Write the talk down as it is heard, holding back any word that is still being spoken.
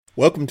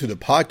Welcome to the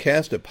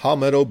podcast of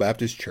Palmetto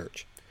Baptist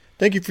Church.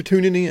 Thank you for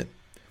tuning in.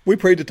 We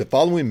pray that the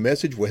following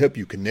message will help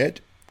you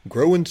connect,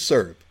 grow, and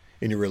serve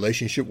in your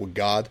relationship with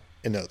God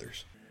and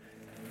others.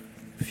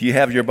 If you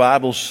have your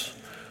Bibles,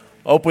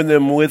 open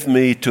them with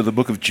me to the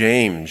book of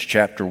James,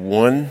 chapter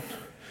 1.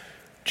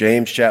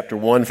 James, chapter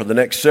 1. For the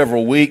next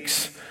several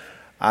weeks,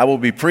 I will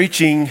be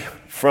preaching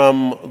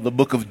from the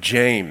book of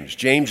James.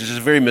 James is a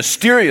very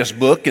mysterious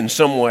book in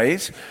some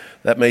ways.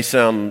 That may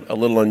sound a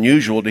little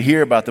unusual to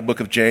hear about the book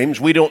of James.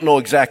 We don't know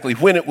exactly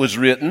when it was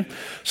written.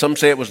 Some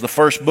say it was the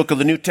first book of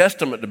the New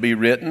Testament to be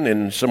written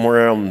in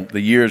somewhere around the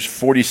years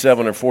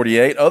 47 or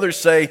 48. Others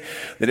say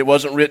that it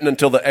wasn't written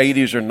until the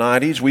 80s or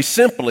 90s. We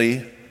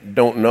simply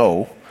don't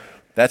know.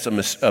 That's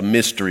a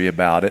mystery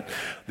about it.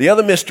 The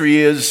other mystery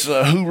is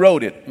who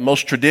wrote it.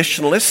 Most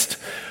traditionalists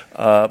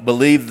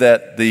believe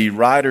that the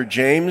writer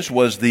James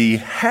was the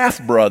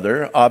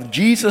half-brother of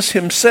Jesus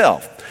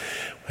himself.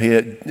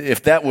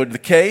 If that were the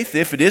case,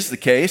 if it is the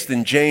case,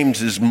 then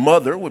James's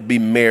mother would be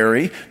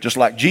Mary, just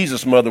like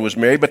Jesus' mother was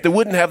Mary, but they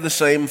wouldn't have the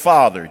same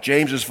father.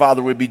 James's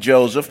father would be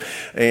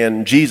Joseph,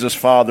 and Jesus'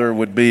 father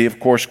would be, of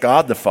course,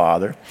 God the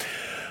Father.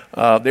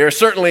 There are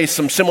certainly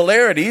some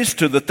similarities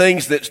to the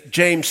things that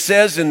James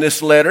says in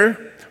this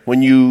letter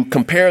when you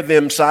compare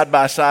them side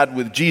by side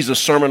with Jesus'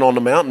 Sermon on the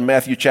Mount in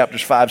Matthew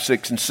chapters 5,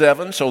 6, and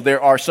 7. So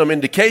there are some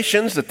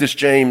indications that this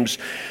James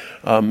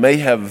may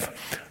have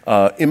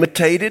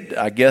imitated,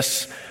 I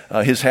guess,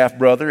 his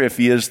half-brother, if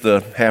he is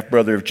the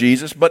half-brother of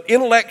Jesus. But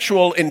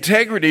intellectual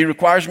integrity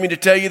requires me to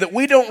tell you that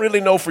we don't really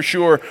know for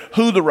sure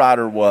who the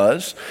writer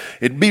was.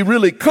 It'd be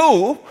really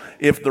cool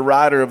if the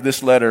writer of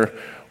this letter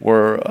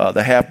were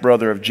the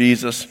half-brother of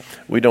Jesus.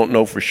 We don't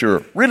know for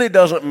sure. Really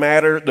doesn't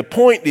matter. The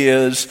point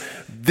is,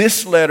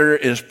 this letter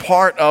is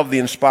part of the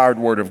inspired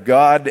Word of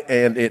God,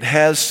 and it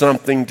has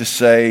something to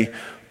say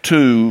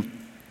to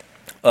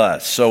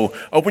us. So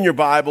open your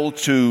Bible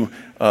to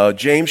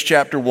James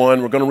chapter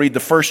 1. We're going to read the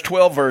first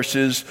 12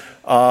 verses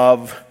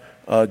of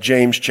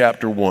James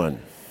chapter 1.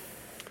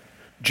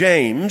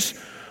 James,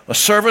 a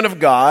servant of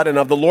God and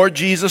of the Lord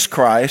Jesus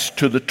Christ,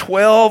 to the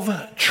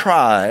 12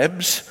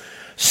 tribes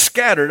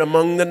scattered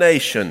among the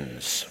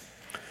nations.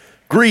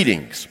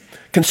 Greetings.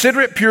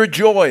 Consider it pure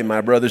joy, my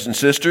brothers and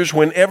sisters,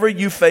 whenever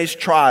you face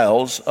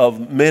trials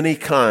of many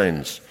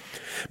kinds,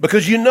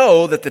 because you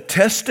know that the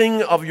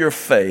testing of your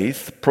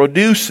faith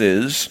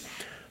produces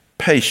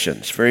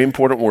patience. Very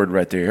important word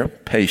right there,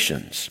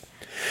 patience.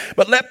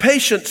 But let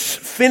patience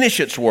finish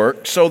its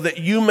work so that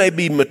you may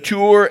be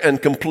mature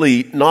and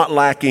complete, not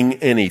lacking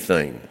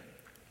anything.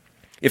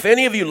 If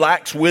any of you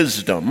lacks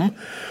wisdom,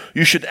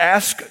 you should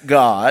ask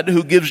God,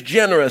 who gives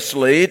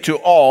generously to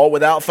all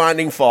without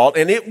finding fault,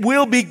 and it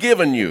will be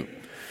given you.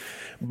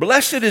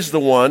 Blessed is the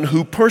one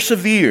who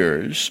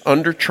perseveres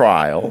under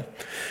trial,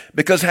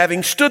 because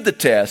having stood the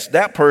test,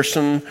 that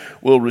person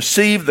will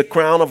receive the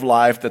crown of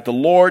life that the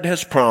Lord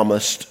has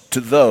promised to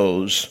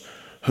those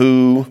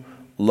who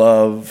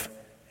love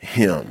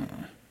Him.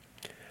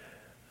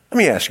 Let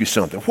me ask you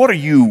something. What are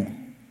you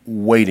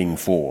waiting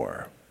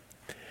for?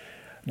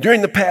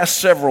 During the past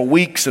several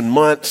weeks and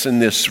months in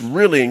this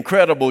really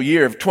incredible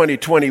year of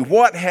 2020,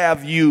 what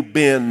have you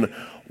been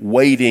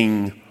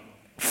waiting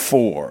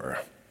for?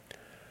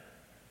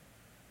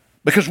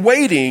 Because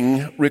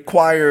waiting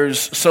requires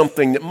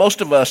something that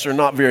most of us are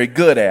not very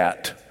good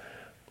at.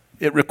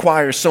 It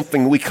requires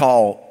something we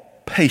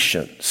call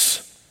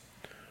patience.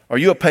 Are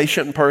you a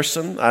patient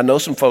person? I know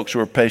some folks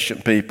who are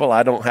patient people.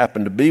 I don't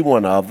happen to be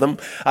one of them.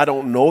 I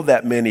don't know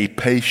that many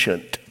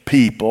patient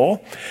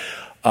people.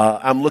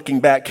 I'm looking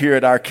back here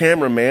at our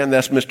cameraman.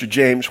 That's Mr.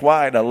 James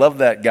White. I love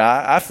that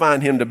guy. I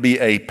find him to be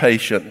a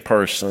patient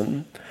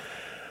person.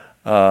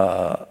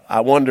 I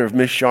wonder if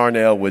Miss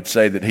Charnel would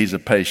say that he's a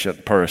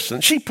patient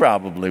person. She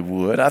probably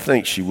would. I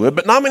think she would.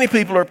 But not many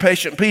people are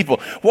patient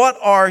people. What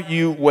are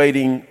you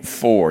waiting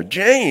for?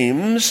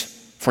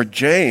 For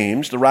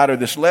James, the writer of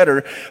this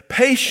letter,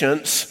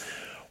 patience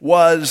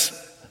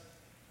was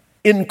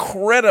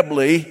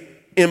incredibly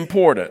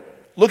important.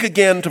 Look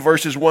again to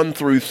verses 1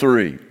 through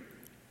 3.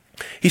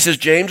 He says,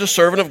 James, a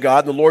servant of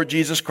God and the Lord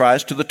Jesus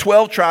Christ, to the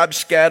 12 tribes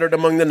scattered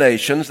among the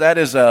nations. That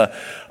is a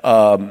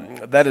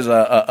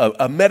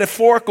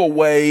metaphorical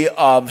way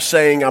of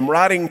saying I'm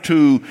writing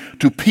to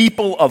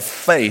people of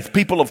faith,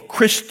 people of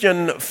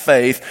Christian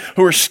faith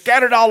who are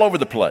scattered all over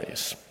the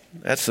place.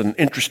 That's an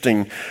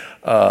interesting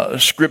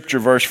scripture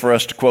verse for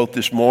us to quote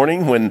this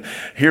morning when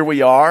here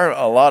we are,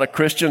 a lot of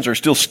Christians are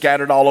still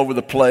scattered all over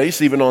the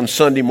place, even on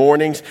Sunday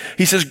mornings.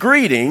 He says,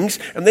 greetings,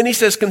 and then he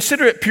says,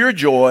 consider it pure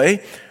joy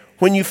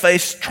when you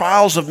face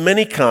trials of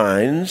many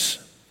kinds.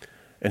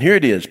 And here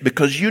it is,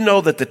 because you know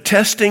that the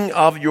testing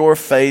of your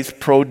faith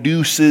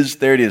produces,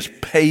 there it is,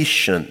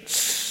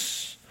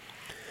 patience.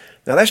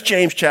 Now that's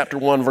James chapter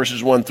 1,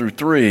 verses 1 through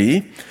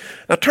 3.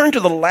 Now turn to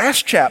the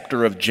last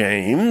chapter of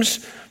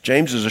James.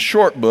 James is a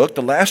short book.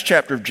 The last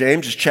chapter of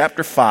James is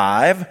chapter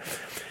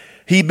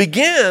 5. He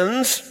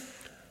begins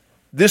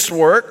this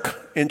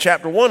work in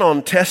chapter 1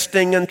 on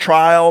testing and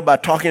trial by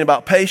talking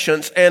about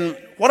patience. And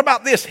What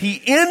about this?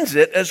 He ends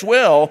it as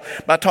well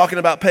by talking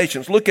about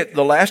patience. Look at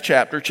the last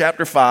chapter,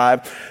 chapter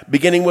 5,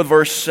 beginning with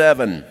verse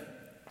 7.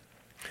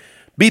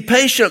 Be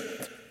patient.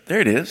 There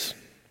it is.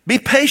 Be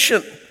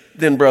patient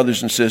then,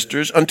 brothers and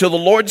sisters, until the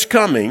Lord's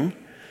coming.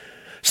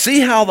 See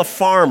how the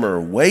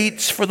farmer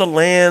waits for the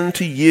land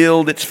to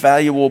yield its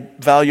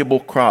valuable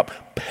crop,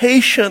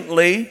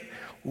 patiently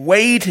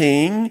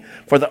waiting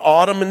for the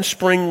autumn and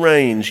spring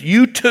rains.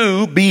 You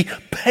too be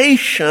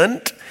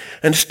patient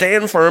and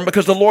stand firm,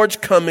 because the Lord's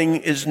coming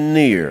is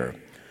near.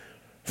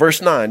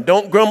 Verse 9,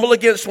 don't grumble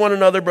against one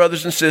another,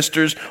 brothers and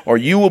sisters, or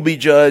you will be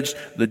judged.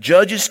 The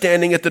judge is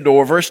standing at the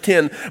door. Verse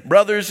 10,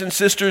 brothers and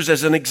sisters,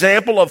 as an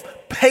example of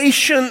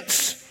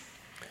patience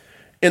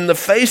in the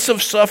face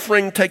of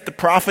suffering, take the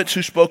prophets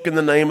who spoke in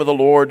the name of the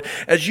Lord.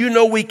 As you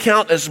know, we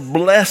count as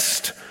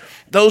blessed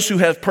those who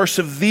have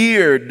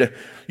persevered.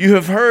 You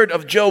have heard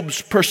of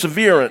Job's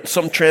perseverance,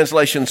 some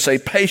translations say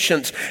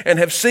patience, and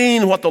have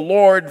seen what the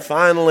Lord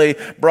finally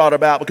brought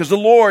about, because the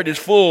Lord is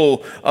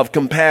full of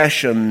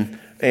compassion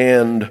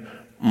and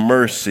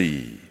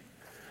mercy.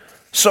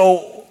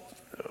 So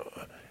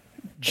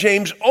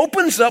James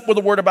opens up with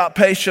a word about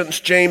patience.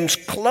 James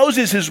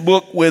closes his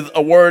book with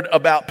a word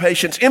about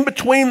patience. In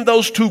between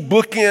those two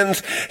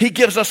bookends, he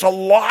gives us a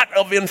lot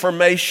of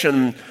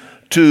information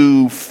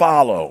to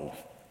follow.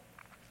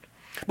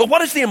 But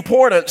what is the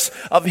importance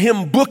of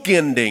him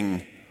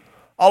bookending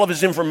all of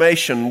his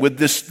information with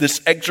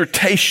this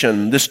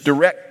exhortation, this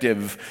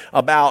directive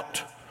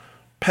about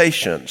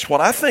patience? What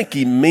I think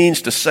he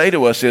means to say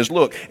to us is,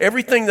 look,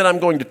 everything that I'm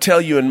going to tell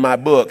you in my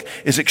book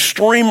is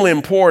extremely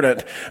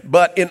important,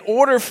 but in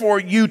order for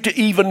you to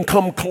even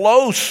come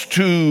close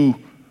to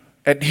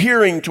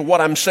adhering to what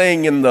I'm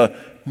saying in the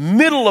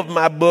middle of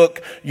my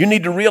book, you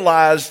need to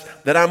realize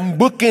that I'm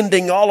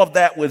bookending all of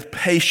that with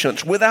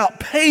patience.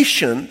 Without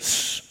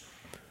patience,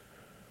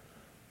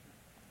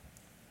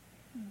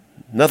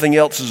 nothing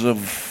else is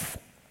of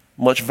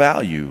much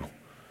value.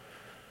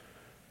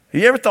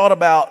 Have you ever thought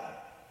about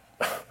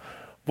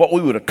what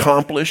we would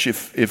accomplish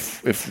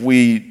if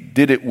we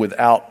did it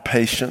without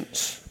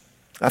patience?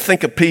 I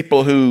think of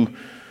people who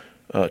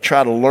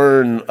try to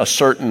learn a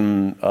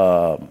certain,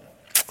 learn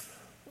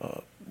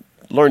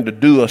to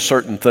do a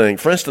certain thing.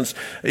 For instance,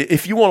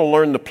 if you want to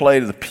learn to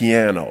play the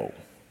piano,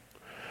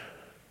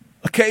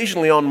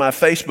 occasionally on my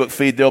Facebook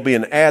feed, there'll be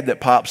an ad that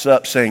pops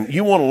up saying,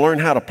 you want to learn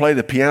how to play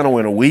the piano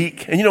in a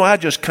week? And I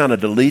just kind of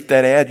delete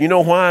that ad. You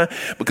know why?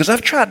 Because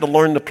I've tried to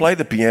learn to play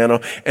the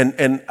piano,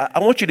 and I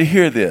want you to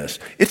hear this.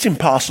 It's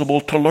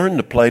impossible to learn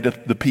to play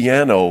the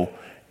piano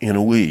in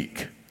a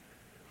week.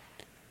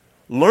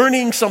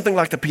 Learning something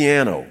like the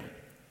piano,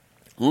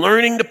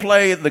 learning to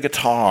play the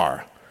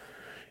guitar,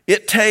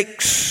 it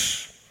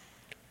takes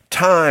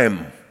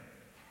time.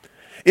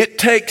 It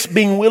takes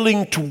being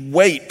willing to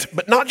wait,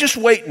 but not just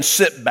wait and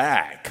sit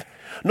back.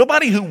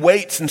 Nobody who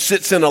waits and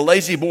sits in a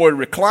lazy boy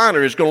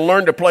recliner is going to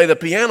learn to play the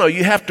piano.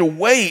 You have to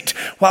wait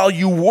while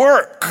you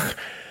work.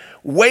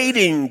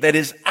 Waiting that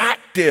is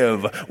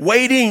active.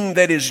 Waiting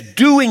that is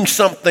doing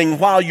something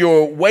while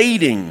you're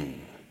waiting.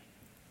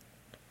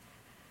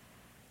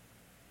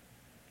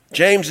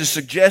 James is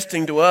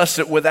suggesting to us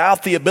that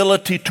without the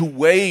ability to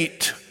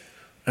wait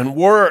and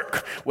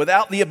work,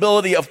 without the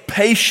ability of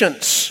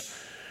patience,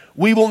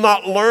 we will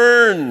not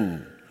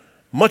learn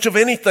much of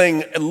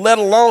anything, let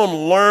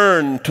alone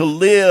learn to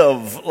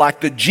live like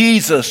the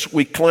Jesus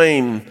we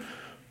claim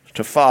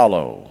to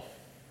follow.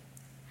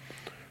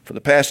 For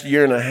the past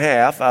year and a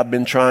half, I've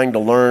been trying to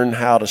learn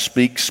how to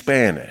speak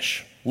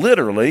Spanish.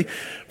 Literally,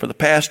 for the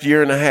past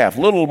year and a half,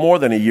 little more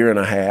than a year and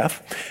a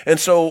half. And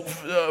so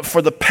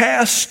for the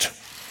past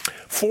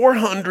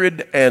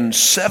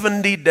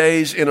 470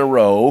 days in a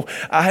row,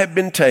 I have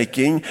been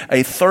taking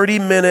a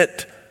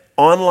 30-minute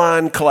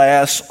online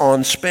class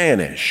on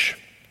Spanish.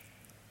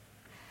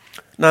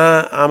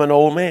 Now, I'm an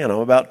old man. I'm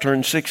about to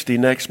turn 60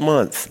 next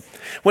month.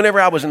 Whenever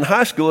I was in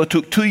high school, I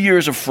took 2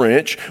 years of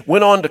French,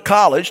 went on to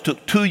college,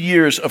 took 2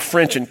 years of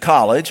French in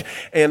college,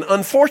 and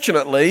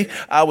unfortunately,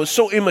 I was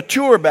so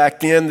immature back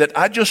then that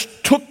I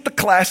just took the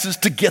classes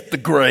to get the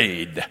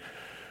grade,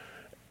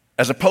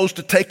 as opposed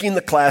to taking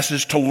the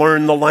classes to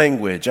learn the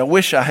language. I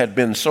wish I had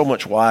been so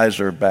much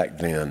wiser back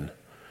then,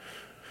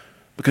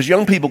 because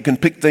young people can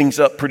pick things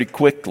up pretty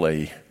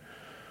quickly.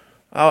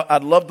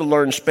 I'd love to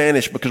learn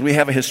Spanish because we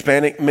have a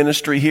Hispanic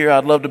ministry here.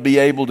 I'd love to be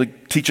able to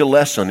teach a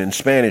lesson in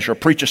Spanish or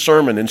preach a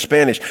sermon in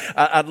Spanish.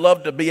 I'd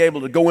love to be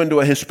able to go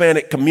into a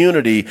Hispanic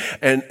community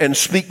and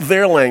speak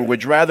their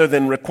language rather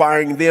than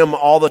requiring them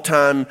all the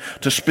time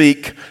to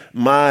speak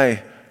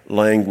my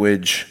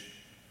language.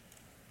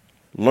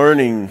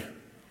 Learning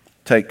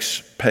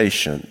takes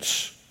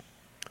patience.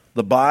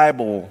 The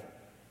Bible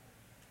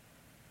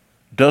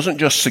doesn't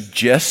just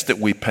suggest that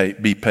we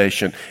be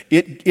patient.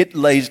 It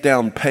lays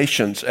down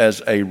patience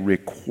as a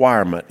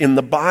requirement. In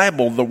the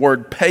Bible, the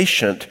word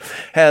patient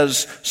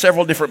has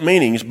several different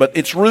meanings, but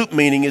its root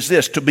meaning is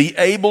this: to be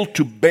able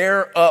to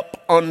bear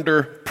up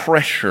under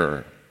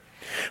pressure.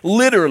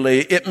 Literally,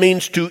 it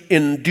means to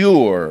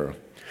endure,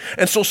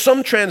 And so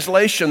some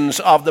translations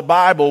of the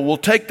Bible will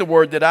take the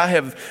word that I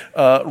have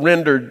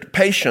rendered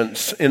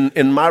patience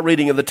in my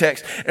reading of the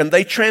text, and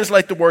they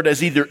translate the word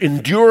as either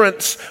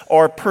endurance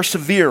or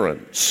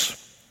perseverance.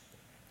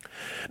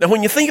 Now,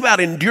 when you think about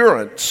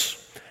endurance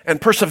and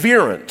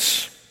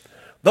perseverance,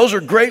 those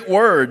are great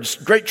words,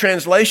 great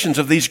translations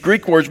of these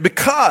Greek words,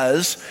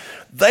 because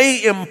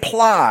they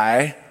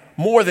imply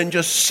more than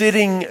just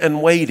sitting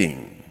and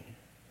waiting.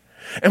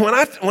 And when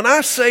I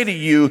say to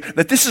you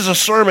that this is a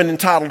sermon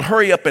entitled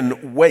Hurry Up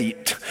and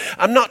Wait,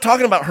 I'm not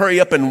talking about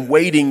hurry up and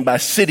waiting by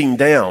sitting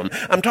down.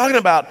 I'm talking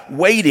about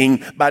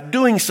waiting by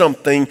doing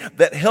something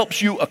that helps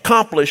you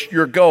accomplish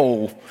your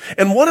goal.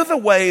 And one of the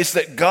ways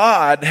that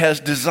God has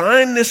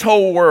designed this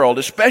whole world,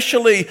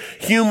 especially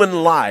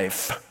human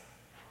life,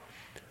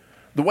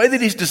 the way that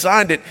He's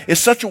designed it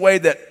is such a way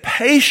that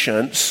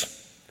patience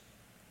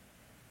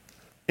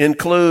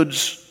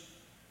includes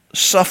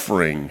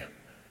suffering.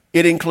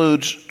 It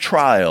includes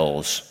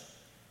trials.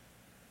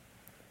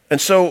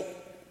 And so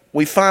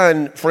we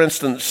find, for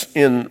instance,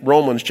 in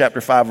Romans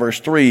chapter 5, verse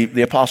 3,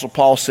 the Apostle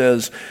Paul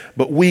says,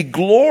 "But we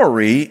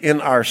glory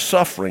in our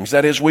sufferings."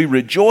 That is, we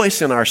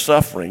rejoice in our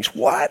sufferings.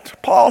 What?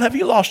 Paul, have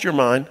you lost your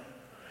mind?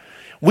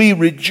 We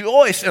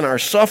rejoice in our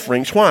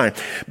sufferings. Why?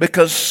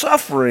 Because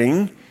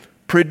suffering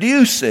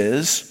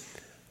produces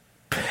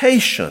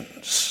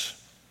patience.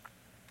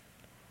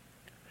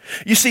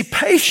 You see,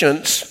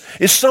 patience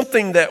is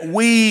something that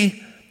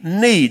we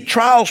need.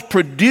 Trials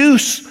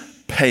produce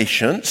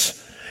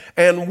patience,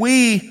 and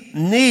we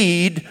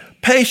need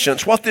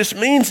patience. What this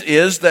means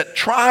is that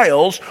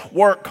trials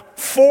work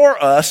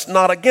for us,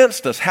 not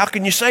against us. How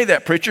can you say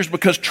that, preachers?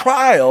 Because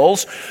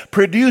trials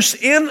produce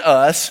in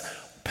us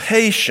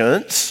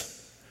patience.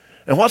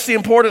 And what's the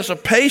importance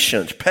of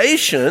patience?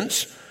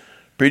 Patience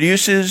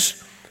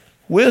produces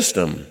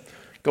wisdom.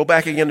 Go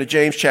back again to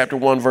James chapter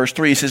 1, verse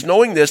 3. He says,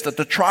 "Knowing this, that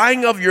the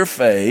trying of your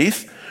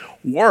faith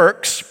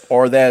works,"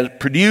 or that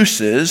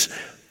produces,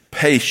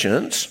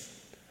 patience.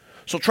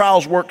 So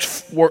trials work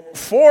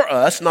for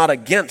us, not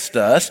against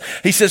us.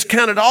 He says,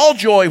 "Count it all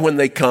joy when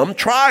they come."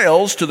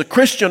 Trials to the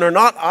Christian are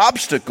not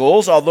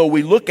obstacles, although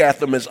we look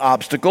at them as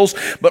obstacles,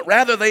 but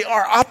rather they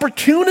are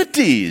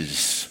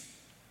opportunities.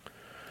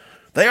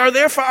 They are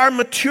there for our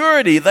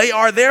maturity. They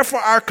are there for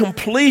our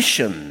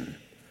completion.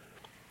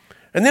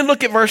 And then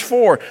look at verse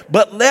 4.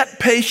 "But let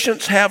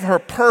patience have her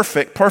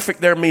perfect."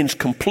 Perfect there means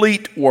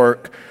complete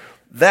work,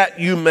 "that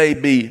you may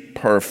be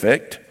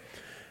perfect."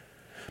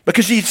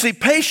 Because you see,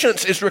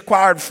 patience is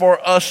required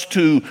for us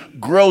to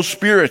grow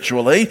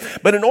spiritually.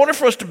 But in order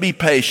for us to be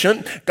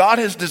patient, God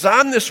has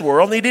designed this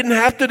world. And He didn't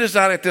have to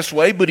design it this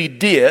way, but He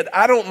did.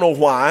 I don't know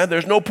why.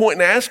 There's no point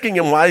in asking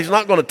Him why. He's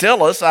not going to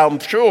tell us, I'm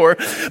sure.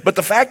 But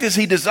the fact is,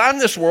 He designed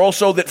this world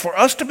so that for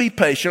us to be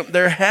patient,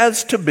 there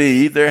has to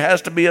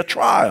be a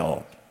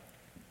trial,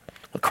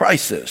 a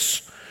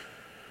crisis.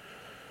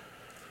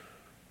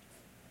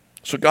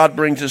 So God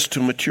brings us to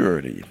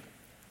maturity.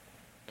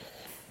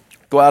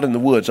 Go out in the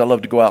woods. I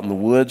love to go out in the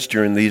woods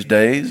during these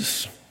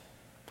days.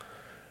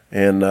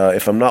 And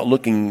if I'm not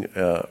looking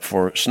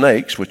for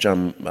snakes, which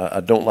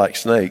I don't like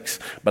snakes,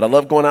 but I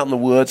love going out in the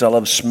woods. I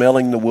love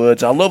smelling the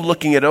woods. I love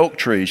looking at oak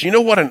trees. You know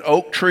what an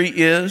oak tree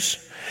is?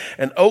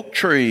 An oak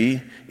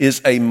tree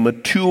is a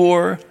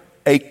mature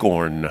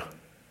acorn.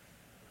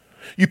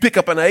 You pick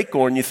up an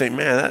acorn, you think,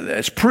 man,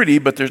 that's pretty,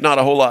 but there's not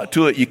a whole lot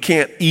to it. You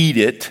can't eat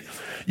it.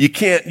 You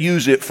can't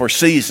use it for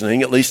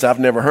seasoning. At least I've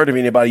never heard of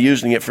anybody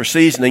using it for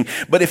seasoning.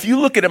 But if you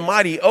look at a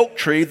mighty oak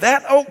tree,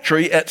 that oak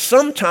tree at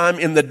some time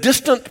in the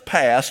distant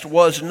past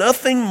was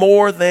nothing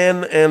more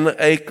than an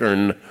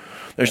acorn.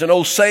 There's an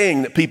old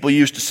saying that people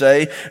used to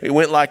say. It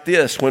went like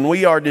this: "When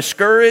we are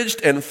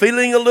discouraged and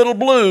feeling a little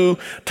blue,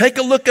 take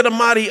a look at a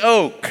mighty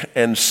oak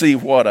and see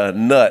what a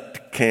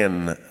nut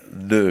can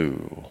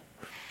do."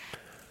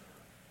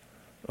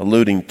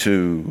 Alluding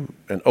to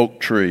an oak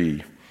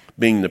tree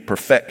being the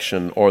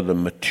perfection or the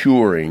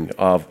maturing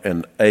of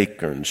an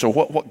acorn. So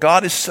what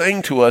God is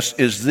saying to us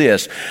is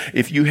this: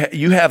 if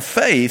you have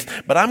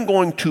faith, but I'm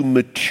going to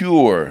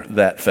mature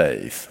that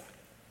faith.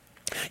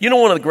 You know,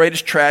 one of the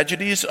greatest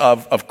tragedies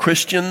of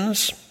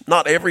Christians,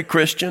 not every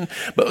Christian,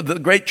 but the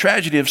great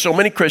tragedy of so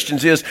many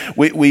Christians is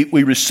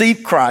we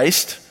receive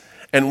Christ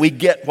and we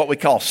get what we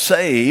call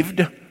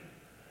saved,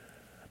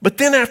 but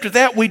then after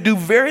that we do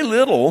very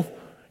little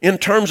in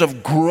terms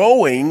of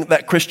growing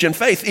that Christian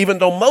faith, even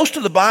though most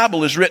of the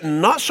Bible is written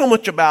not so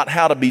much about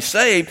how to be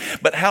saved,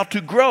 but how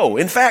to grow.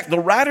 In fact, the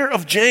writer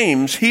of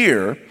James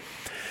here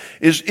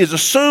is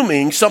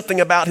assuming something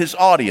about his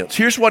audience.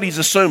 Here's what he's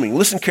assuming.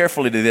 Listen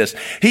carefully to this.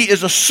 He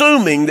is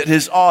assuming that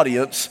his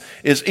audience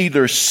is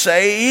either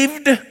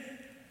saved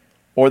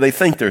or they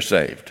think they're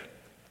saved.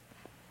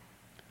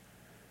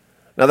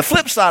 Now, the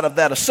flip side of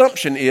that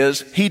assumption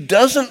is he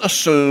doesn't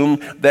assume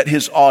that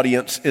his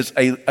audience is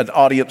an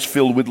audience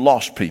filled with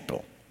lost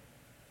people.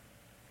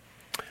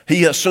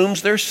 He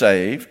assumes they're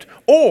saved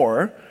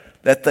or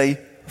that they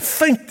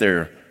think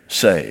they're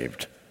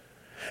saved.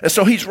 And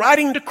so he's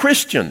writing to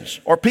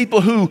Christians or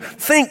people who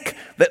think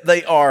that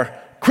they are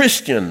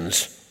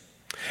Christians.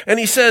 And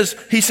he says,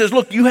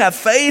 look, you have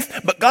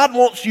faith, but God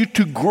wants you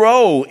to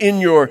grow in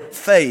your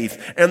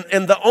faith.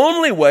 And the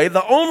only way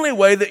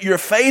that your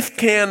faith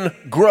can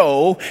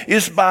grow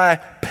is by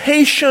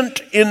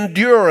patient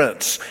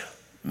endurance,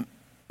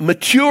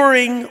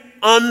 maturing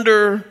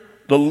under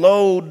the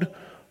load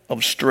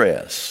of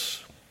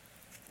stress.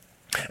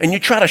 And you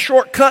try to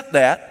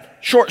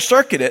short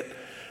circuit it,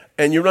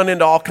 and you run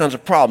into all kinds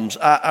of problems.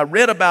 I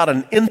read about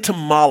an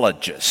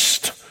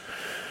entomologist.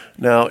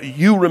 Now,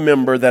 you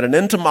remember that an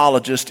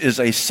entomologist is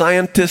a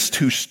scientist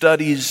who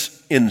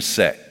studies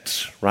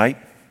insects, right?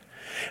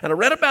 And I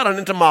read about an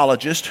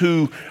entomologist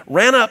who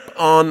ran up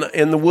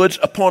in the woods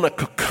upon a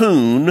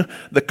cocoon.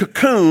 The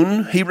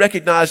cocoon, he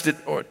recognized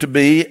it to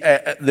be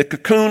the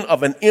cocoon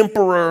of an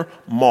emperor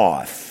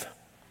moth.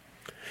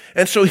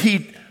 And so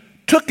he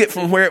took it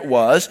from where it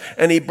was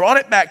and he brought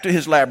it back to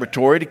his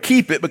laboratory to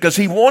keep it because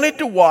he wanted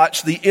to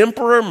watch the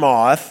emperor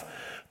moth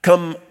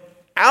come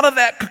out of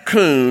that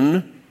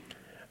cocoon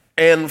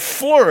and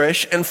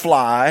flourish and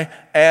fly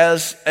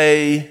as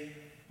a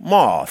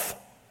moth.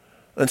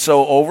 And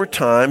so over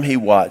time he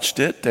watched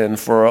it, and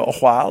for a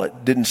while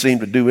it didn't seem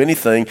to do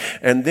anything.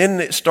 And then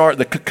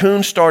the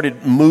cocoon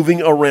started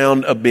moving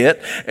around a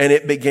bit, and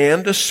it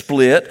began to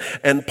split,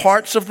 and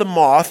parts of the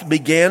moth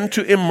began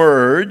to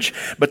emerge.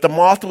 But the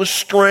moth was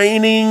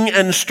straining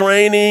and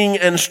straining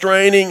and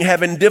straining,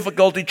 having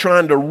difficulty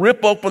trying to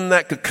rip open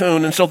that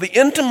cocoon. And so the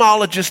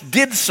entomologist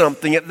did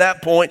something at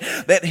that point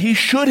that he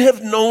should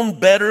have known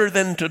better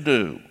than to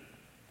do.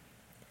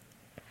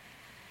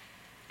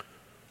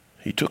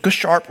 He took a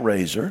sharp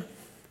razor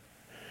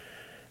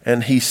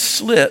and he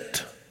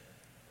slit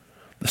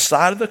the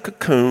side of the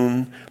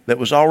cocoon that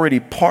was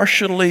already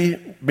partially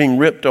being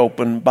ripped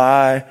open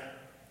by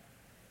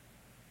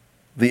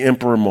the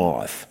emperor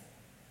moth.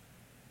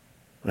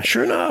 And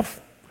sure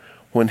enough,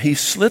 when he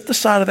slit the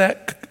side of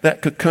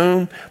that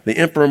cocoon, the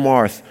emperor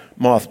moth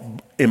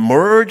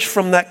emerged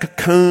from that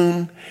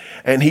cocoon,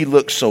 and he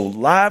looked so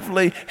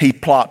lively. He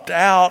plopped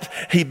out.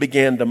 He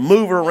began to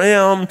move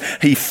around.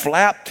 He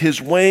flapped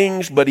his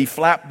wings, but he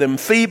flapped them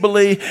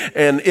feebly.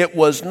 And it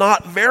was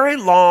not very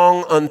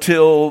long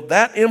until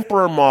that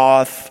emperor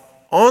moth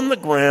on the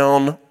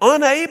ground,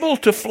 unable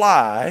to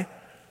fly,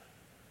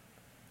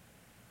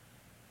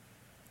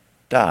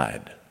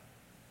 died.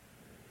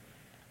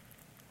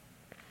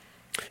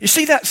 You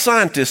see, that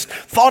scientist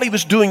thought he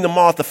was doing the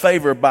moth a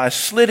favor by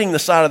slitting the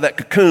side of that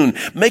cocoon,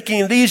 making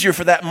it easier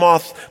for that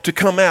moth to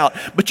come out.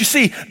 But you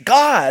see,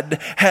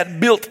 God had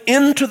built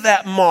into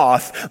that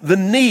moth the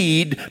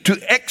need to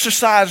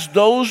exercise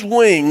those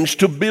wings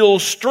to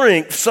build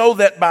strength so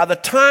that by the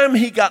time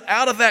he got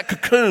out of that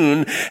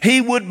cocoon,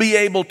 he would be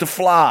able to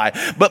fly.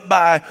 But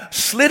by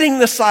slitting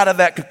the side of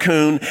that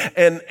cocoon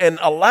and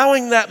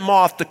allowing that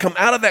moth to come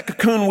out of that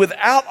cocoon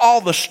without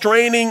all the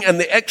straining and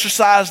the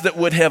exercise that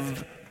would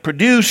have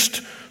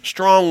produced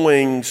strong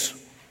wings,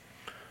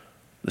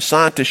 the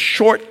scientists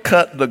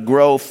shortcut the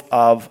growth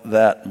of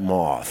that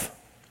moth.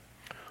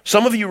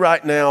 Some of you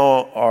right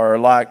now are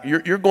like,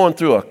 you're going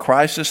through a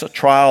crisis, a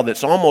trial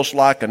that's almost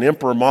like an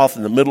emperor moth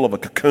in the middle of a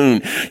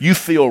cocoon. You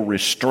feel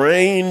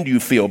restrained,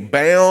 you feel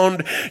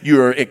bound,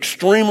 you're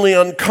extremely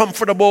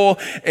uncomfortable,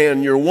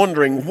 and you're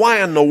wondering,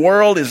 why in the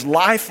world is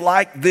life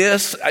like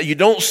this? You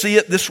don't see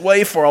it this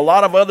way for a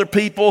lot of other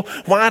people.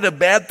 Why do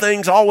bad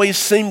things always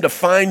seem to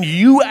find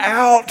you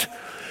out?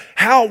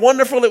 How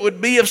wonderful it would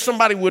be if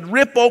somebody would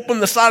rip open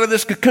the side of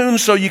this cocoon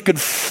so you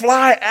could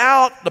fly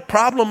out. The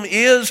problem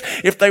is,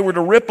 if they were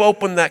to rip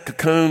open that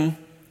cocoon,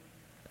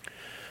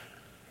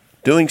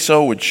 doing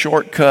so would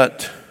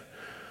shortcut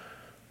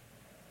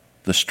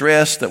the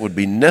stress that would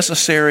be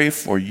necessary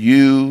for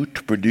you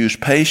to produce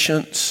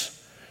patience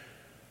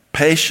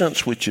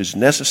which is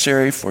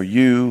necessary for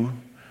you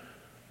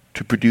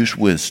to produce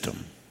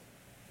wisdom.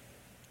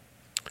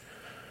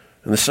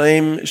 And the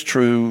same is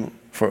true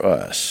for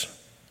us.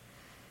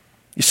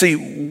 You see,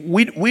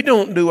 we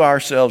don't do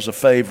ourselves a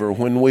favor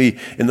when we,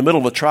 in the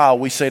middle of a trial,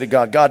 we say to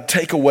God, God,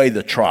 take away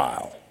the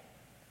trial.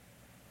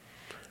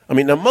 I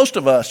mean, now most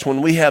of us,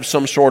 when we have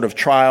some sort of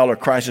trial or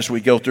crisis we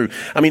go through,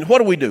 I mean, what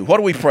do we do? What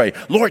do we pray?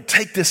 Lord,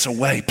 take this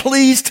away.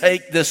 Please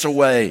take this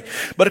away.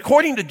 But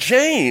according to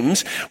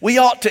James, we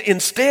ought to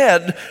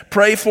instead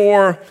pray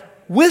for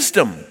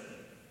wisdom.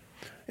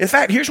 In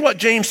fact, here's what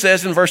James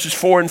says in verses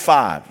 4 and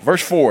 5.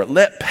 Verse 4,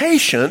 let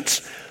patience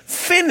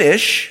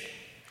finish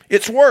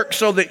its work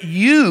so that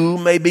you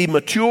may be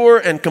mature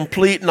and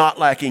complete, not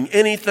lacking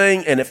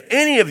anything. And if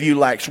any of you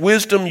lacks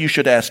wisdom, you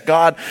should ask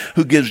God,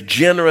 who gives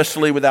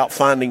generously without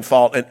finding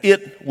fault, and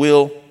it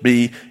will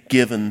be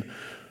given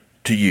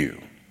to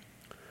you.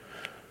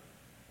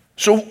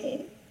 So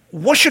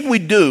what should we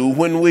do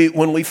when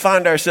we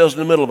find ourselves in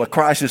the middle of a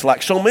crisis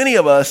like so many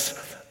of us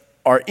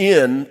are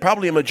in,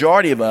 probably a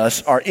majority of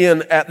us are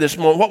in at this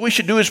moment? What we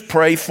should do is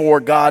pray for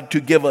God to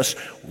give us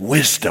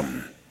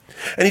wisdom.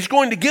 And he's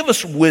going to give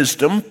us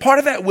wisdom. Part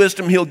of that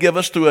wisdom he'll give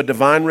us through a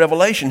divine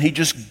revelation. He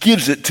just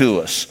gives it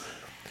to us.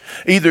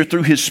 either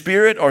through His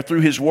Spirit or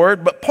through His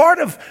Word. But part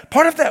of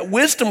that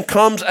wisdom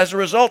comes as a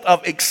result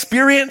of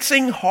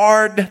experiencing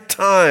hard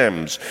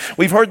times.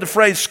 We've heard the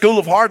phrase school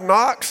of hard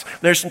knocks.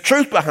 There's some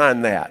truth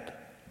behind that.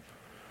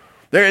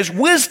 There is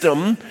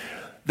wisdom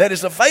that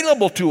is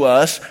available to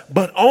us,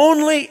 but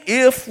only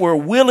if we're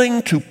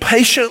willing to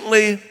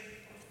patiently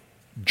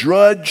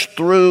drudge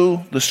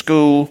through the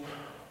school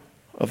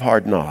of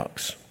hard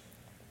knocks.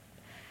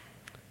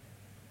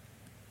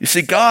 You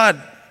see,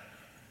 God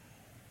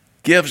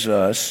gives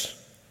us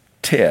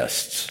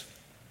tests,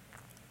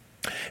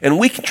 and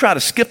we can try to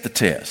skip the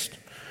test.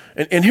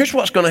 And here's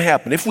what's going to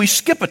happen. If we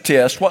skip a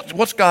test,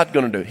 what's God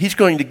going to do? He's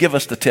going to give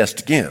us the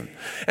test again.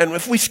 And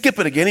if we skip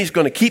it again, He's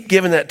going to keep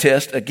giving that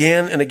test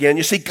again and again.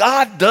 You see,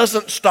 God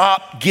doesn't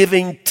stop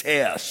giving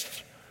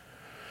tests.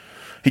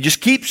 He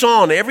just keeps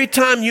on. Every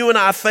time you and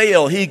I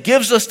fail, He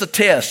gives us the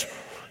test.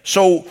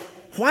 So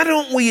why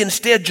don't we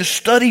instead just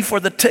study for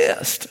the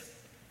test?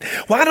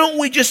 Why don't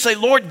we just say,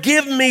 Lord,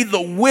 give me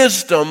the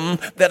wisdom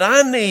that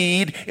I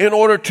need in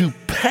order to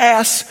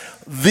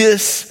pass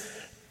this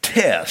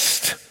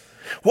test?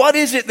 What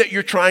is it that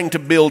you're trying to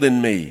build in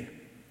me?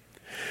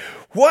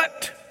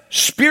 What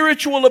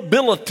spiritual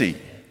ability,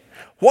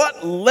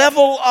 what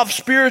level of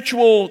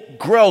spiritual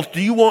growth do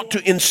you want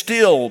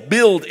to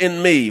build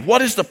in me?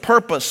 What is the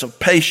purpose of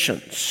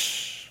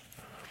patience?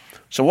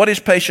 So what is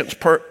patience?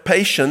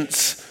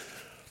 Patience,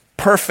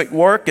 perfect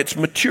work, it's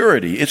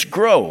maturity, it's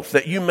growth,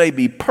 that you may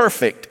be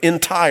perfect,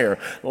 entire,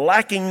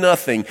 lacking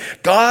nothing.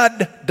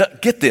 God,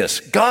 get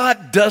this,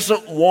 God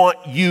doesn't want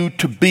you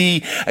to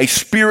be a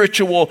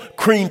spiritual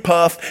cream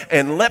puff.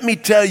 And let me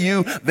tell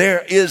you,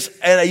 there is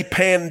a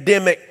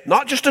pandemic,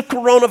 not just of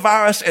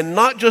coronavirus and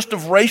not just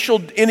of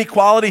racial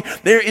inequality.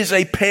 There is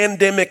a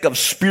pandemic of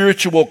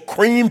spiritual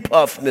cream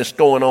puffness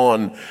going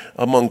on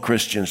among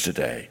Christians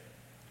today.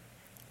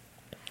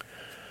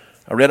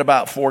 I read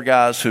about 4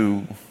 guys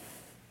who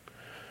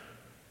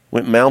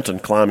went mountain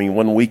climbing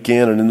one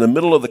weekend, and in the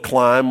middle of the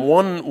climb,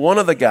 one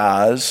of the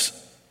guys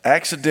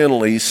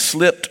accidentally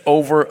slipped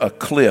over a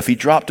cliff. He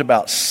dropped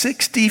about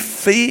 60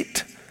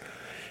 feet,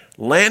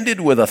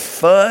 landed with a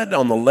thud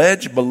on the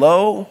ledge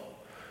below.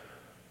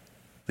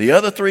 The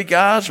other 3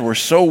 guys were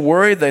so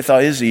worried, they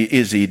thought, is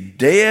he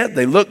dead?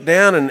 They looked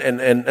down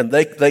and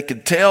they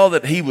could tell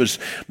that he was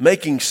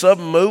making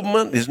some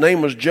movement. His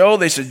name was Joe.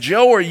 They said,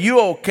 Joe, are you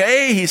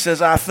okay? He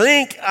says, I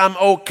think I'm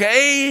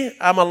okay.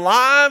 I'm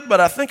alive, but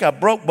I think I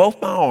broke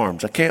both my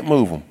arms. I can't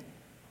move them.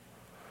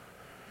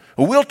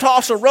 Well, we'll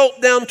toss a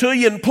rope down to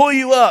you and pull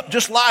you up.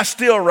 Just lie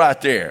still right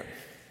there.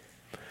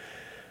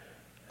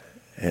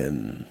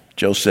 And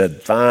Joe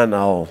said, fine,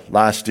 I'll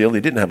lie still.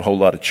 He didn't have a whole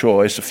lot of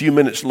choice. A few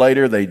minutes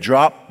later, they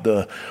dropped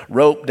the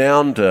rope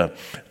down to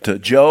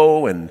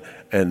Joe,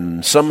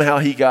 and somehow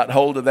he got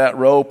hold of that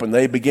rope, and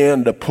they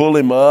began to pull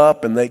him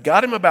up, and they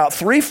got him about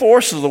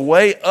 3/4 of the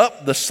way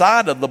up the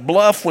side of the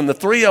bluff when the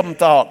 3 of them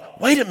thought,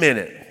 wait a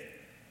minute.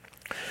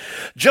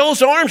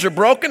 Joe's arms are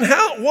broken.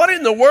 What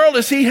in the world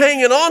is he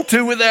hanging on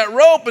to with that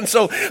rope? And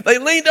so they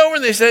leaned over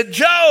and they said,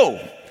 Joe,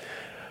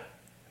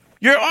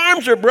 your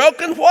arms are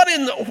broken. What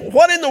in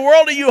the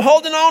world are you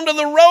holding on to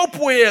the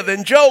rope with?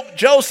 And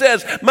Joe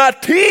says, my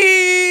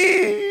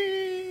teeth.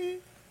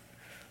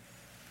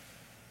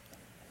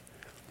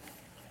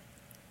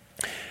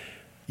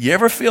 You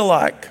ever feel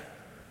like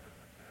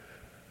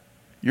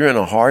you're in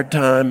a hard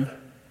time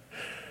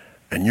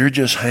and you're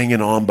just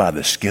hanging on by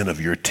the skin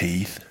of your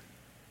teeth?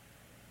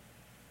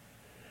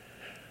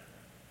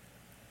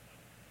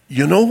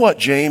 You know what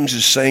James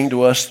is saying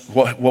to us,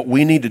 what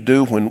we need to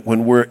do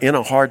when we're in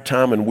a hard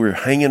time and we're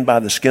hanging by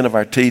the skin of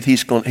our teeth?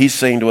 He's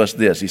saying to us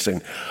this. He's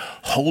saying,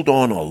 hold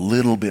on a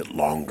little bit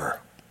longer.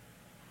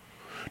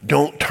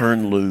 Don't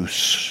turn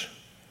loose.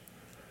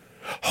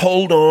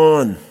 Hold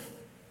on.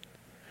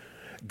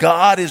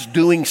 God is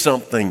doing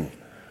something.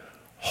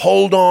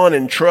 Hold on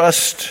and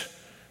trust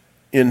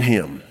in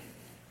Him.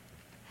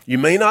 You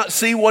may not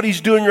see what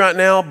He's doing right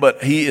now,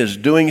 but He is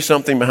doing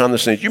something behind the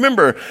scenes. You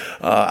remember,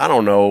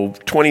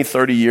 20,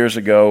 30 years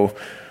ago,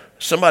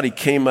 somebody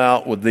came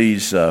out with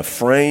these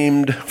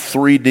framed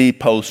 3D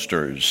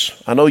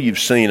posters. I know you've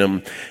seen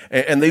them.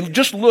 And they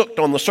just looked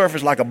on the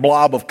surface like a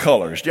blob of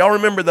colors. Do y'all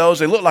remember those?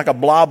 They looked like a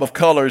blob of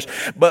colors,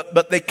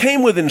 but they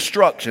came with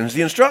instructions.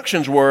 The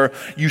instructions were,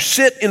 you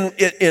sit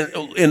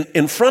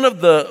in front of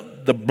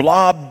the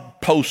blob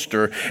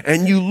poster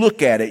and you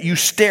look at it, you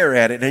stare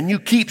at it, and you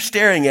keep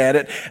staring at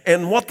it.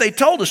 And what they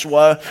told us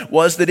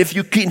was that if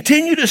you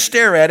continue to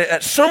stare at it,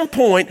 at some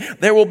point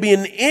there will be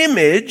an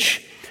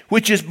image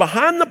which is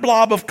behind the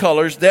blob of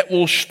colors that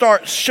will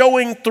start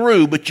showing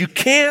through, but you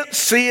can't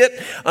see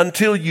it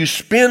until you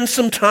spend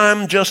some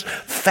time just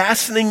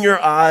fastening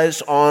your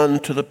eyes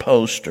onto the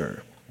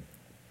poster.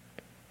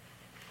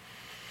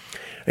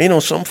 And you know,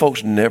 some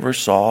folks never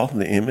saw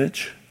the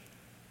image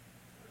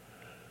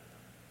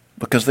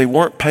because they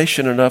weren't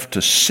patient enough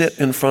to sit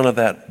in front of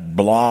that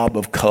blob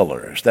of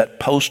colors, that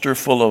poster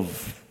full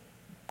of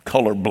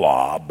color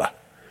blob.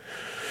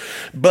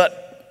 But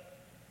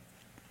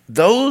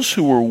those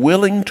who were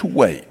willing to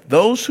wait,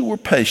 those who were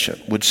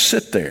patient, would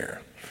sit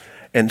there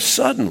And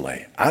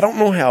suddenly, I don't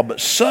know how,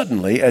 but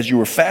suddenly, as you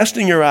were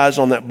fastening your eyes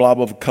on that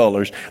blob of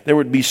colors, there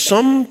would be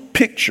some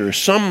picture,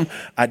 some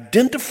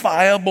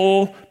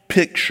identifiable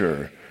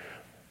picture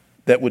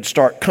that would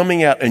start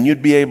coming out, and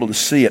you'd be able to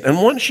see it.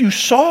 And once you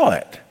saw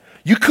it,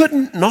 you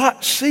couldn't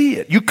not see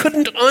it. You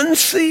couldn't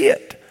unsee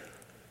it.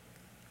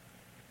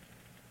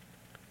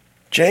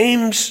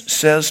 James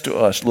says to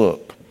us,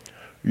 look,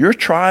 your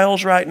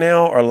trials right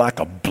now are like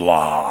a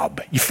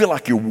blob. You feel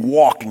like you're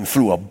walking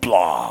through a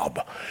blob.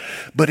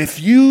 But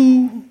if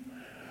you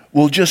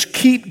will just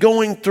keep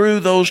going through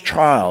those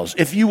trials,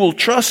 if you will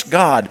trust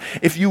God,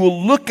 if you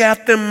will look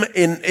at them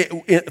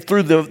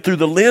through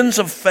the lens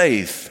of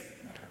faith,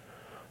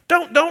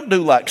 don't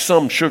do like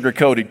some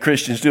sugar-coated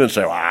Christians do and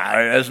say,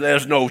 well,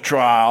 there's no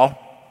trial.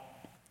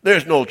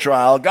 There's no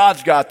trial.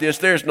 God's got this.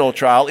 There's no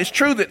trial. It's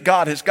true that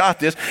God has got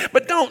this,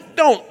 but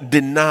don't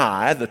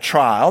deny the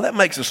trial. That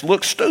makes us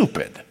look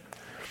stupid.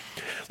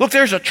 Look,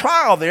 there's a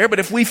trial there, but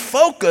if we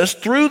focus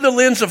through the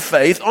lens of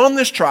faith on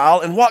this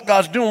trial and what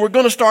God's doing, we're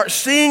going to start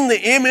seeing the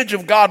image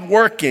of God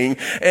working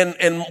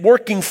and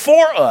working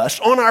for us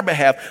on our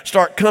behalf,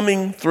 start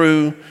coming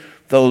through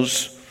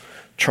those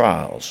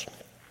trials.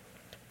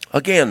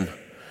 Again,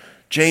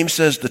 James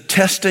says the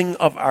testing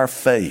of our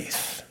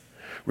faith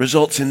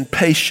results in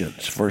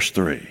patience, verse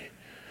 3.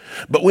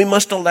 But we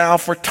must allow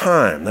for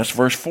time, that's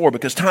verse 4,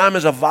 because time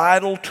is a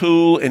vital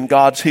tool in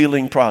God's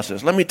healing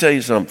process. Let me tell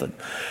you something.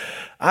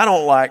 I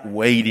don't like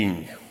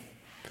waiting.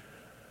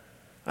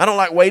 I don't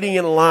like waiting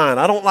in line.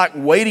 I don't like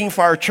waiting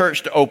for our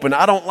church to open.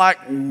 I don't like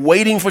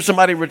waiting for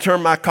somebody to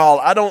return my call.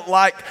 I don't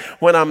like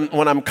when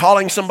I'm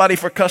calling somebody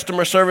for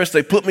customer service,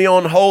 they put me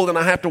on hold and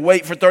I have to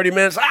wait for 30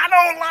 minutes. I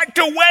don't like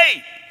to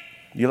wait.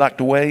 You like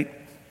to wait?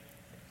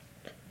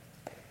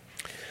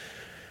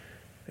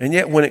 And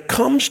yet when it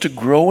comes to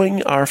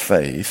growing our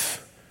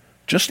faith,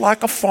 just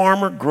like a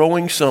farmer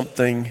growing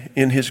something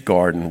in his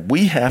garden,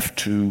 we have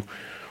to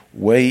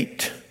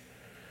wait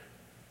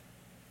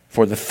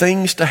for the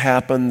things to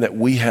happen that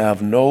we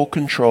have no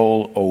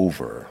control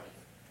over.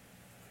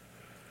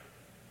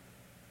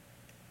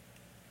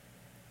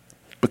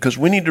 Because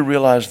we need to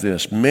realize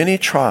this, many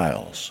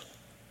trials,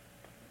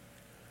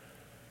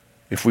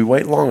 if we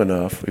wait long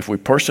enough, if we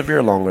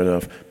persevere long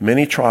enough,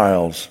 many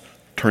trials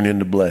turn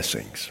into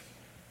blessings.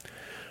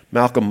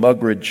 Malcolm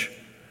Muggeridge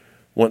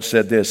once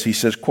said this. He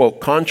says, quote,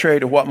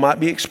 contrary to what might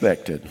be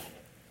expected,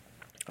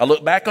 I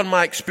look back on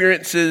my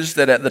experiences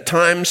that at the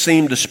time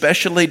seemed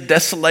especially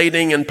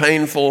desolating and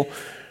painful,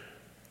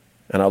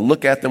 and I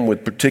look at them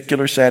with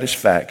particular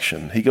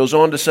satisfaction. He goes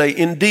on to say,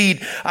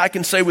 indeed, I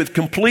can say with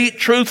complete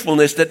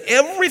truthfulness that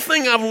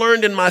everything I've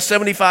learned in my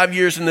 75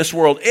 years in this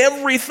world,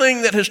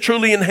 everything that has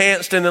truly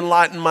enhanced and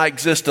enlightened my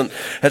existence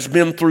has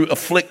been through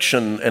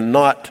affliction and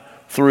not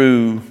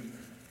through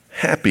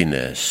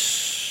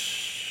happiness.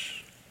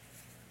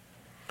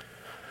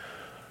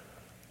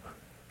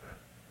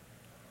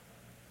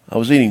 I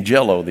was eating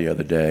Jell-O the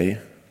other day.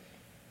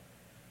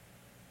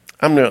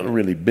 I'm not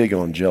really big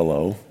on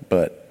Jell-O,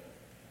 but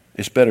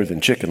it's better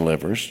than chicken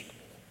livers.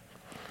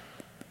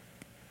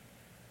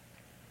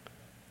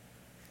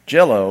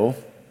 Jell-O,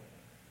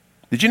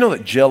 did you know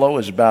that Jell-O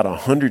is about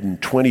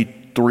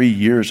 123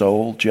 years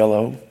old,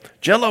 Jell-O?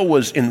 Jell-O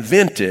was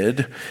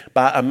invented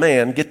by a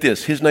man, get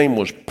this, his name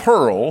was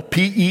Pearl,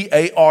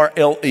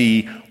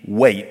 P-E-A-R-L-E,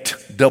 Waite,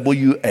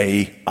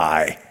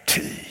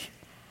 W-A-I-T.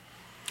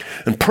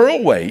 And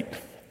Pearl Waite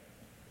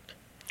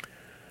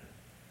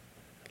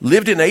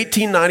lived in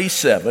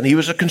 1897. He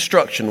was a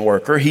construction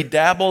worker. He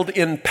dabbled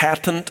in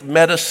patent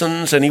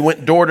medicines, and he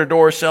went door to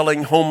door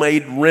selling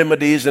homemade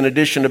remedies in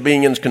addition to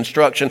being in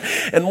construction.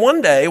 And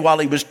one day, while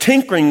he was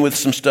tinkering with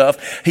some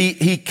stuff,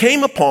 he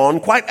came upon,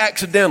 quite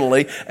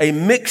accidentally, a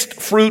mixed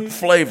fruit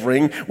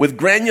flavoring with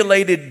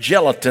granulated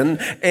gelatin,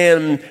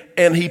 and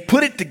he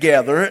put it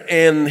together,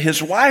 and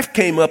his wife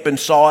came up and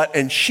saw it,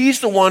 and she's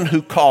the one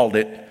who called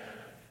it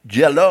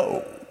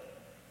Jell-O.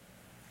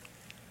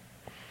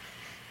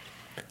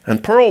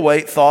 And Pearl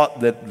Waite thought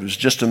that it was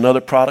just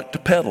another product to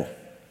peddle.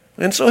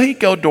 And so he'd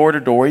go door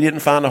to door. He didn't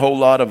find a whole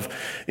lot of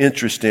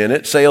interest in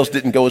it. Sales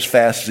didn't go as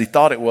fast as he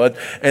thought it would.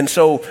 And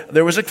so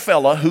there was a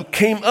fella who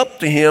came up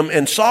to him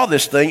and saw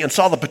this thing and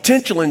saw the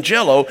potential in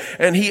Jell-O,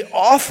 and he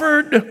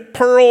offered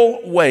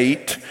Pearl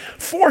Waite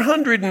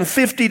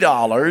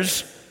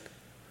 $450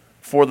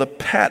 for the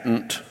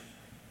patent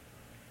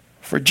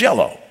for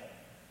Jell-O.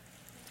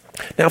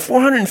 Now,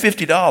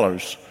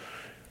 $450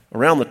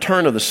 around the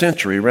turn of the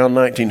century, around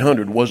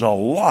 1900, was a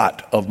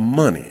lot of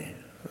money.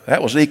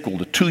 That was equal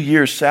to 2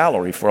 years'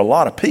 salary for a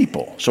lot of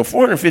people. So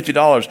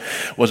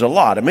 $450 was a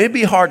lot. It may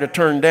be hard to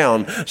turn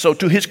down. So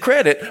to his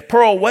credit,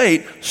 Pearl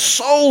Waite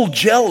sold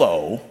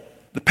Jell-O,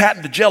 the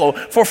patent to Jell-O,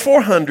 for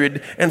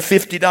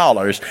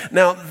 $450.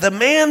 Now, the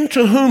man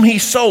to whom he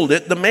sold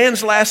it, the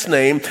man's last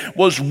name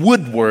was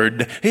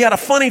Woodward. He had a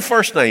funny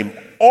first name,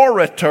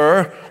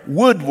 Orator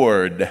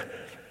Woodward.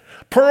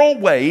 Pearl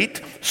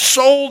Waite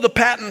sold the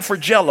patent for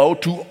Jell-O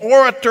to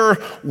Orator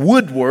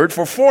Woodward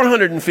for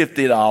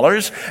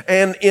 $450,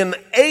 and in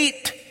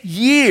 8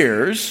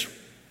 years,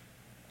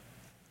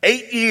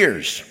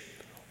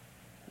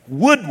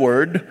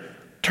 Woodward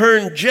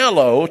turned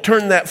Jell-O,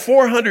 turned that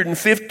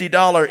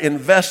 $450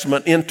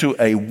 investment into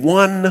a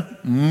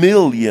 $1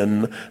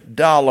 million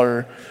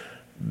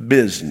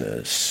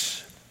business.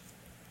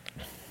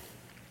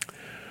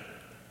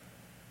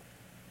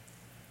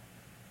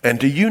 And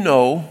do you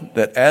know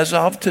that as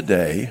of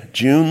today,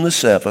 June the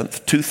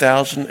 7th,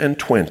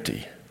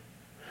 2020,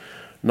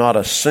 not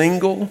a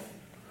single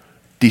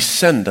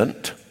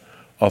descendant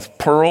of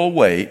Pearl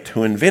Waite,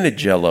 who invented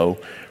Jell-O,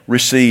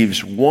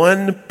 receives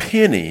 1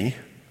 penny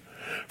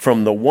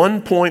from the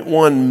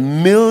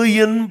 1.1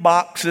 million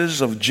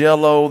boxes of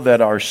Jell-O that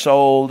are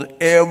sold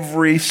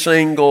every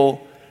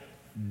single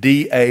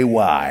DAY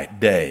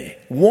day.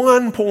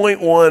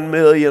 1.1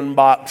 million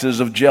boxes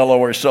of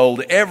Jell-O are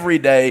sold every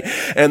day,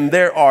 and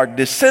there are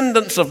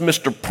descendants of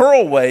Mr.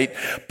 Pearl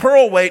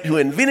Waite, who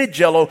invented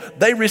Jell-O.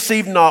 They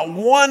received not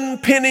 1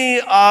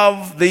 penny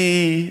of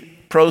the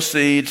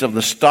proceeds of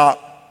the stock.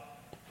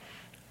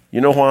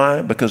 You know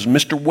why? Because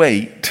Mr.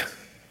 Waite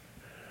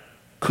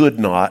could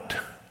not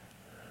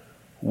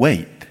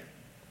wait.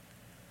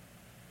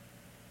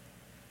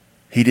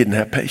 He didn't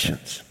have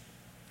patience.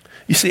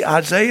 You see,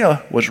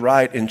 Isaiah was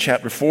right in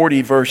chapter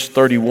 40, verse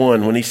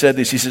 31, when he said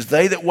this. He says,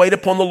 "They that wait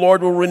upon the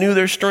Lord will renew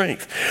their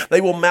strength.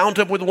 They will mount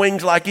up with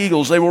wings like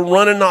eagles. They will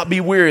run and not be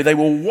weary. They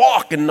will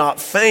walk and not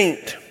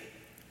faint."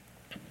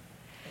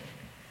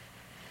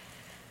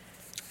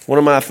 One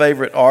of my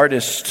favorite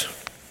artists,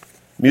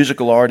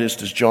 musical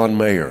artists, is John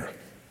Mayer.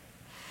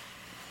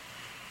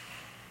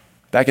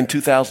 Back in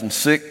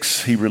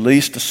 2006, he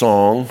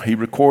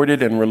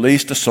recorded and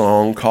released a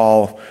song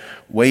called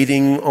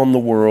 "Waiting on the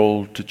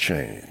World to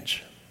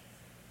Change."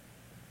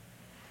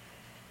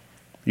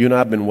 You and I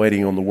have been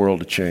waiting on the world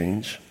to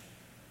change.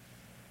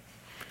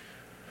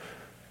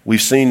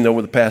 We've seen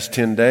over the past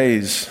 10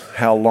 days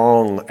how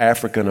long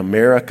African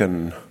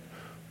American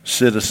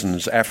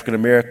citizens, African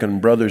American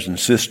brothers and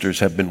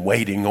sisters have been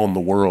waiting on the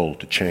world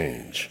to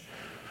change.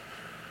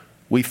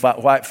 We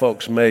white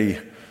folks may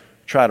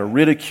try to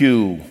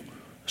ridicule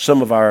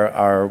some of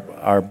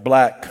our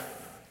black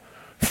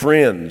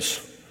friends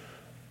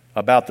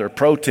about their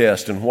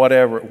protest and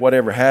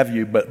whatever have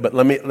you, but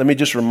let me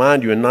just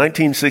remind you, in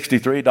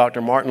 1963,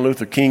 Dr. Martin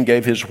Luther King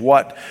gave his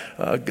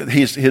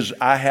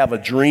 "I Have a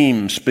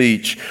Dream"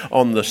 speech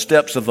on the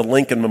steps of the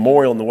Lincoln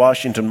Memorial in the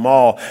Washington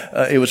Mall.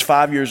 It was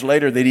 5 years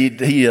later that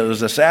he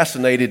was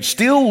assassinated,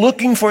 still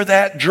looking for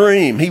that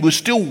dream. He was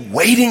still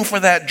waiting for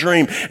that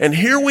dream, and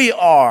here we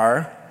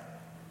are,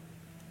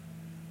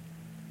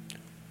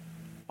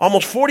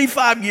 almost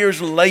 45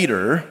 years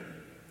later,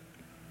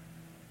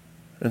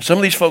 and some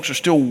of these folks are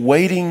still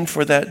waiting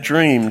for that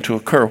dream to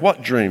occur.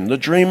 What dream? The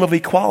dream of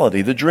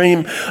equality. The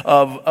dream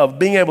of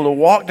being able to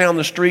walk down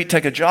the street,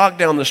 take a jog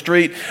down the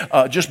street,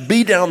 just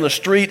be down the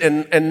street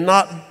and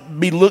not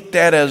be looked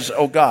at as,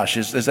 oh gosh,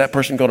 is that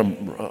person going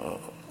to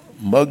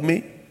mug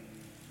me?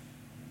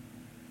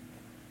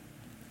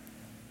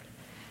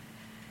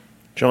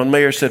 John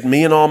Mayer said,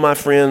 "Me and all my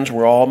friends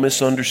were all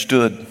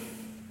misunderstood.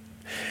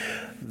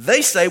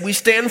 They say we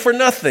stand for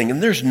nothing,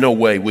 and there's no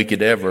way we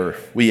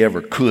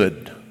ever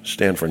could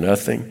stand for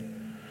nothing.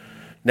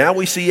 Now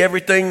we see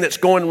everything that's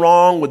going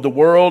wrong with the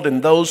world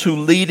and those who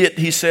lead it,"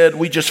 he said.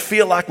 "We just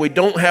feel like we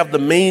don't have the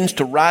means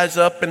to rise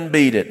up and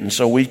beat it. And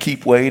so we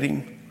keep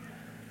waiting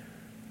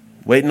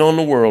on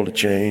the world to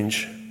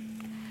change."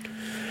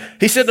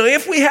 He said, "Now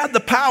if we had the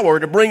power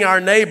to bring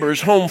our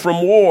neighbors home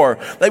from war,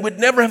 they would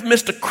never have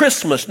missed a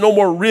Christmas, no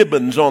more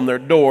ribbons on their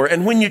door.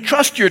 And when you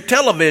trust your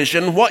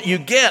television, what you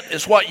get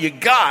is what you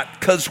got,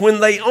 because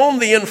when they own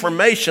the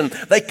information,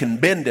 they can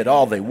bend it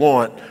all they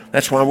want.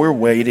 That's why we're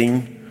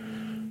waiting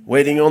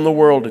on the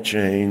world to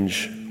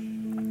change.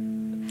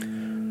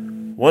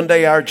 One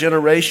day our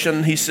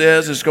generation," he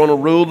says, "is going to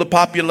rule the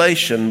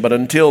population, but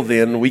until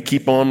then, we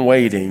keep on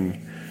waiting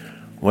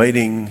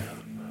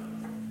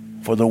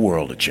for the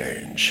world to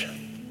change."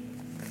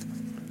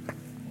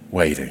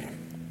 Waiting.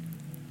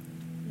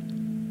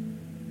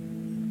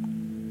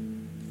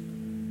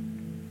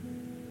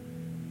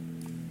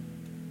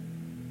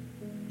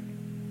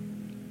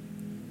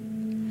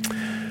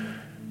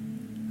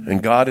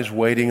 And God is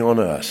waiting on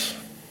us.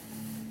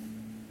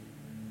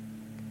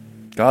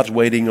 God's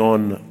waiting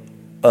on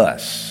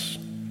us.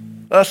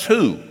 Us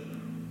who?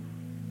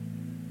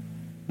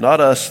 Not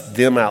us,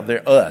 them out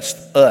there.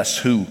 Us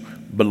who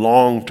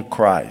belong to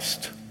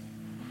Christ.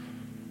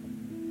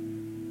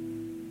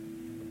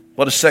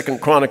 What does 2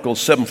 Chronicles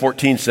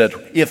 7:14 said?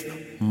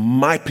 "If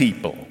my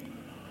people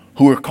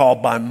who are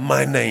called by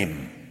my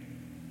name,"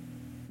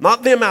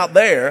 not them out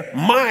there,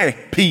 my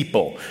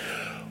people.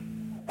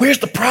 Where's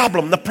the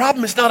problem? The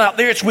problem is not out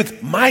there, it's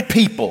with my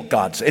people,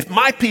 God said. "If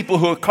my people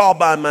who are called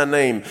by my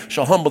name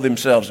shall humble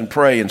themselves and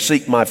pray and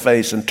seek my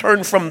face and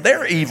turn from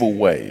their evil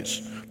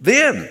ways,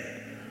 then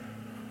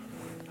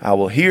I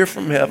will hear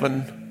from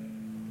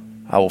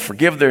heaven, I will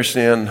forgive their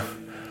sin,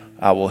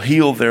 I will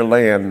heal their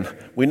land."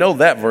 We know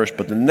that verse,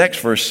 but the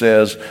next verse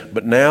says,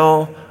 "But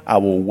now I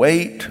will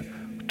wait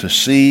to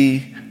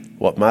see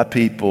what my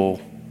people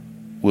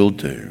will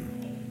do."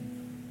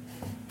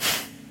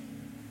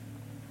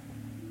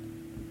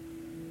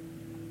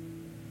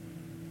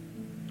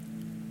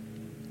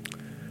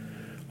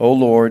 O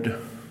Lord,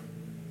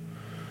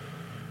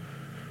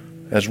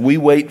 as we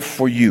wait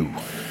for you,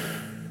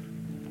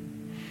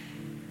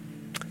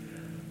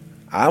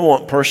 I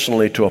want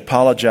personally to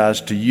apologize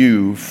to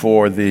you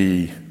for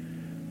the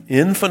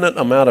infinite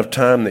amount of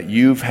time that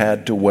you've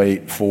had to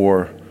wait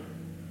for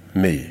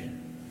me.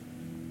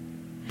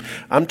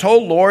 I'm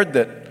told, Lord,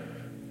 that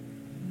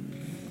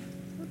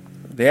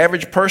the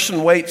average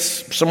person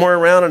waits somewhere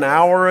around an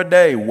hour a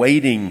day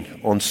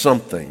waiting on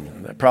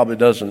something. That probably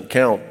doesn't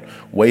count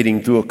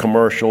waiting through a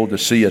commercial to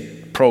see a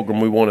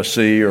program we want to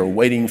see, or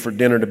waiting for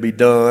dinner to be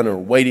done, or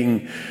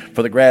waiting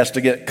for the grass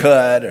to get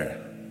cut.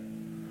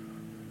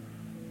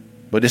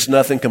 But it's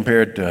nothing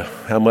compared to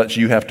how much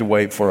you have to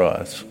wait for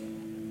us.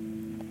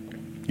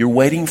 You're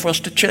waiting for us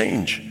to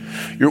change.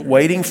 You're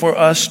waiting for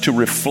us to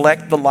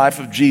reflect the life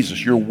of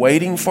Jesus. You're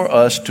waiting for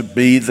us to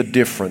be the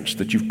difference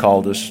that you've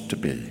called us to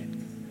be.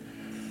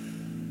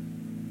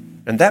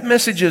 And that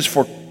message is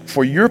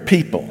for your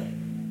people.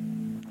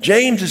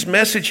 James's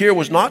message here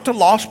was not to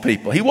lost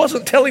people. He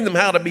wasn't telling them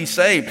how to be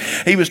saved.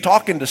 He was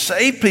talking to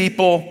saved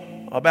people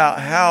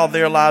about how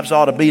their lives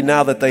ought to be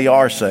now that they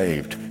are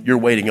saved. You're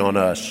waiting on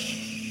us.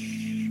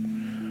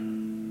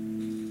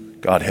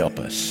 God help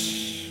us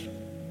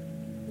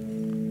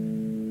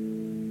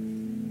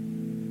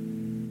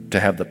to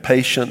have the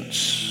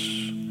patience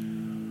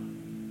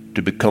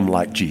to become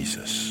like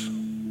Jesus.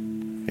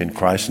 In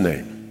Christ's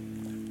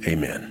name,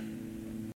 amen.